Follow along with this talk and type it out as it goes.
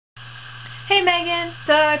Hey Megan,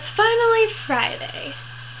 so it's finally Friday.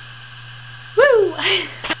 Woo!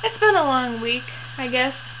 It's been a long week, I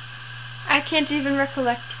guess. I can't even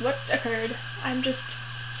recollect what occurred. I'm just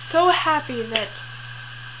so happy that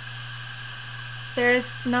there is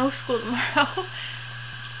no school tomorrow.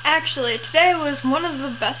 Actually, today was one of the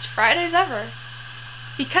best Fridays ever.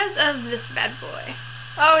 Because of this bad boy.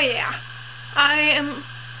 Oh yeah. I am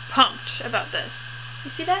pumped about this.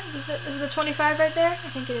 You see that? Is the 25 right there? I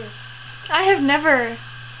think it is. I have never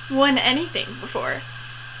won anything before.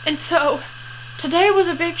 And so, today was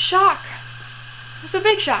a big shock. It was a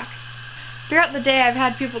big shock. Throughout the day I've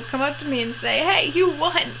had people come up to me and say, hey, you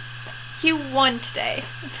won. You won today.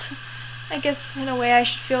 I guess in a way I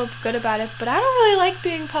should feel good about it, but I don't really like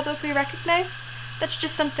being publicly recognized. That's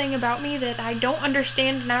just something about me that I don't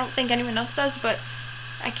understand and I don't think anyone else does, but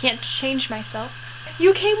I can't change myself.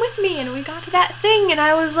 You came with me and we got to that thing and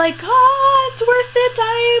I was like, oh, it's worth it.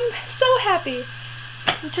 I'm so happy.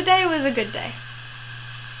 And today was a good day.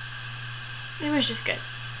 It was just good.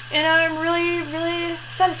 And I'm really, really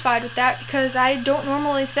satisfied with that because I don't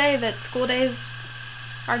normally say that school days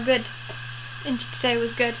are good. And today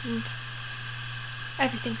was good and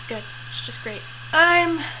everything's good. It's just great.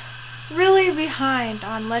 I'm really behind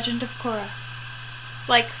on Legend of Korra.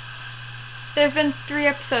 Like, there have been 3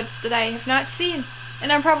 episodes that I have not seen,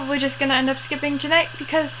 and I'm probably just gonna end up skipping tonight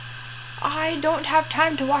because I don't have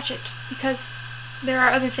time to watch it, because there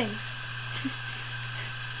are other things.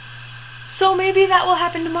 So maybe that will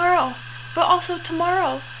happen tomorrow, but also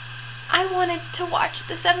tomorrow, I wanted to watch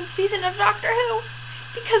the 7th season of Doctor Who,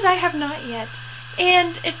 because I have not yet,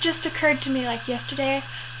 and it just occurred to me like yesterday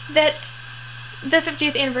that the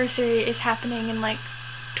 50th anniversary is happening in like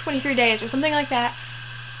 23 days or something like that.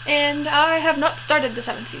 And I have not started the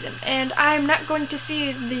 7th season, and I'm not going to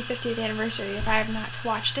see the 50th anniversary if I have not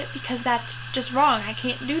watched it, because that's just wrong. I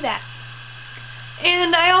can't do that.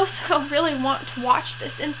 And I also really want to watch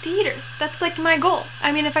this in theaters. That's like my goal.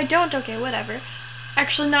 I mean, if I don't, okay, whatever.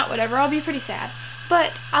 Actually, not whatever. I'll be pretty sad.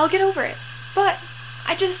 But I'll get over it. But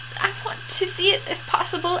I want to see it if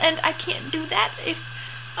possible, and I can't do that if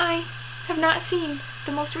I have not seen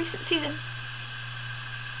the most recent season.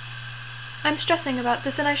 I'm stressing about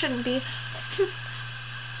this and I shouldn't be.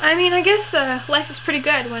 I mean, I guess life is pretty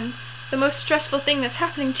good when the most stressful thing that's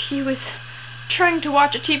happening to you is trying to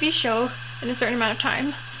watch a TV show in a certain amount of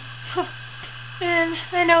time. And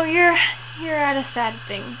I know you're at a sad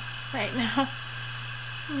thing right now.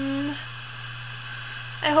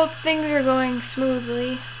 I hope things are going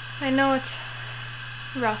smoothly. I know it's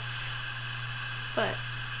rough, but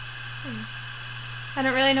I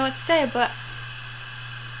don't really know what to say, but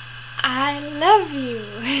I love you.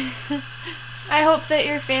 I hope that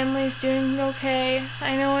your family's doing okay.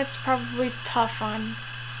 I know it's probably tough on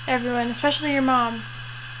everyone, especially your mom,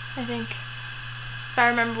 I think, if I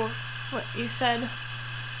remember what you said.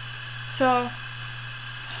 So,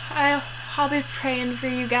 I'll be praying for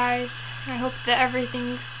you guys. I hope that I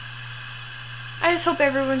just hope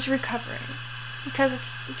everyone's recovering, because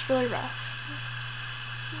it's really rough.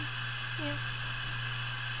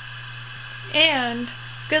 Yeah. And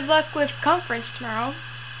good luck with conference tomorrow.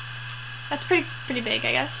 That's pretty big,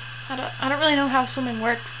 I guess. I don't really know how swimming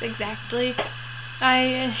works exactly.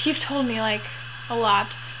 You've told me like a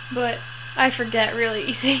lot, but I forget really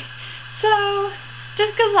easy. So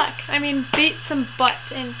just good luck. I mean, beat some butt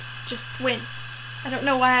and just win. I don't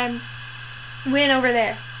know why I'm win over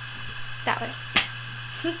there. That way.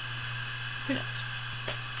 Who knows?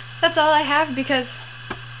 That's all I have because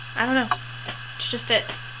I don't know. It's just it.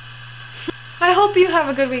 I hope you have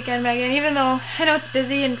a good weekend, Megan, even though I know it's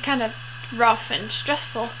busy and kind of rough and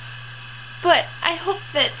stressful. But I hope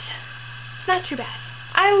that it's not too bad.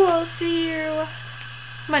 I will see you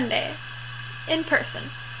Monday in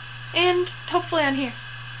person. And hopefully on here.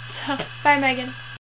 So, bye, Megan.